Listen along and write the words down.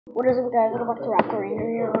What is up, guys? Welcome back to Raptor Ranger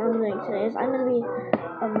here. What I'm doing today is I'm gonna be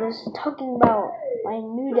just talking about my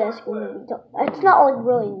new desk. It's not like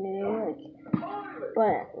really new,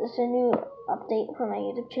 but it's a new update for my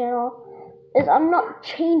YouTube channel. I'm not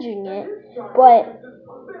changing it, but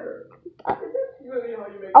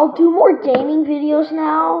I'll do more gaming videos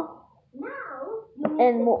now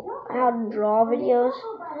and more how to draw videos.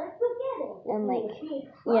 And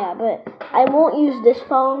yeah, but I won't use this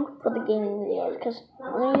phone for the gaming videos because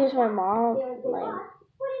I'm gonna use I'm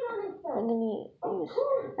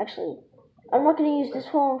not gonna use this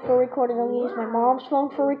phone for recording. I'm gonna use my mom's phone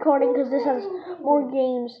for recording because this has more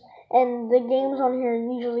games, and the games on here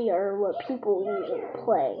usually are what people usually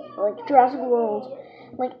play, like Jurassic World,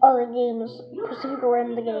 like other games, Pacific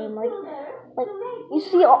Rim the game,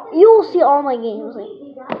 you will see all my games.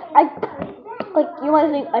 You might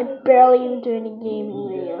think I barely even do any gaming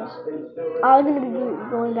videos. I'm gonna be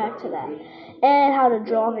going back to that and how to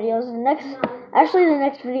draw videos. The next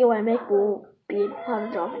video I make will be how to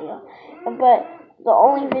draw video. But the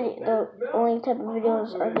only type of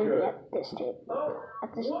videos are gonna be at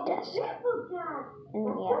this desk. And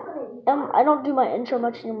yeah, I don't do my intro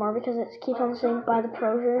much anymore because it keeps on saying buy the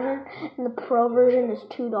pro version, and the pro version is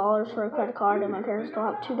 $2 for a credit card, and my parents don't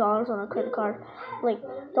have $2 on a credit card.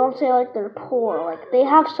 Don't say they're poor. They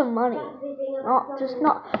have some money, just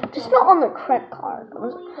not on their credit card.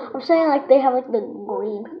 I'm saying they have the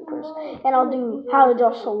green papers, and I'll do how to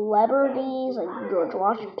draw celebrities like George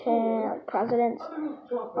Washington, presidents,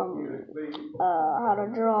 how to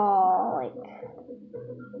draw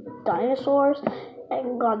dinosaurs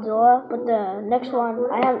and Godzilla. But the next one,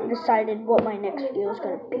 I haven't decided what my next video is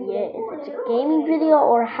going to be yet, if it's a gaming video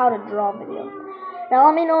or how to draw video. Now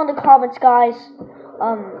let me know in the comments, guys,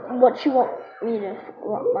 what you want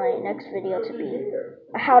my next video to be,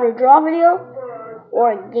 a how to draw video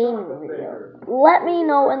or a gaming video. Let me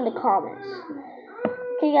know in the comments.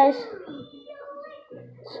 Okay, guys,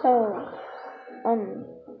 so I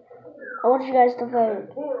want you guys to vote.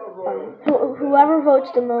 Whoever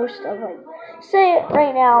votes the most say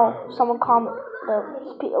right now, a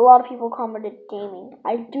lot of people commented gaming.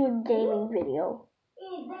 I do a gaming video.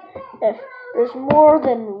 If there's more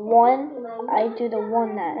than one, I do the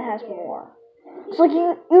one that has more. So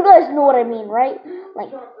you guys know what I mean, right?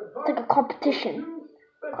 It's like a competition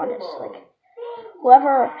contest.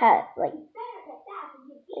 Whoever had let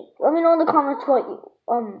me know in the comments what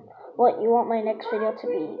you want my next video to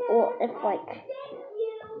be, or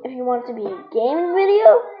if you want it to be a gaming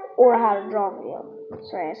video or a how to draw video.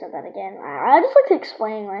 Sorry, I said that again. I just like to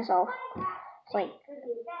explain myself.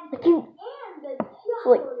 If you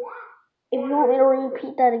want me to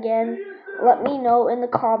repeat that again, let me know in the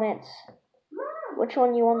comments which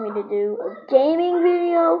one you want me to do, a gaming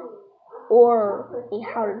video or a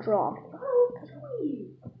how to draw.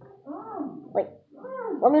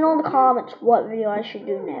 Let me know in the comments what video I should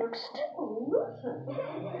do next.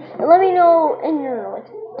 And let me know in your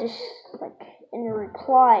in your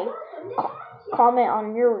reply, comment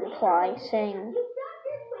on your reply saying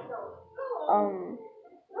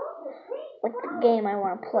the game I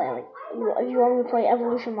want to play. If you want me to play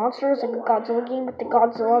Evolution Monsters, like a Godzilla game, but the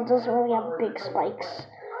Godzilla doesn't really have big spikes.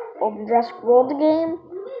 Or Jurassic World the game,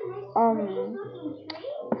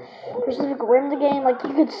 Pacific Rim the game, you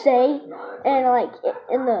could say, and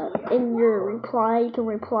in your reply you can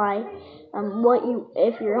reply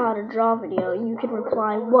if you're how to draw video, you can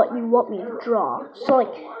reply what you want me to draw. So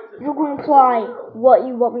you can reply what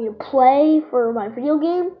you want me to play for my video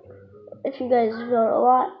game, if you guys vote a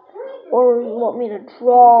lot, or you want me to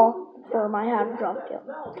draw for my how to draw video.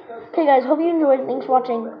 Okay, guys, hope you enjoyed. Thanks for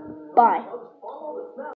watching. Bye.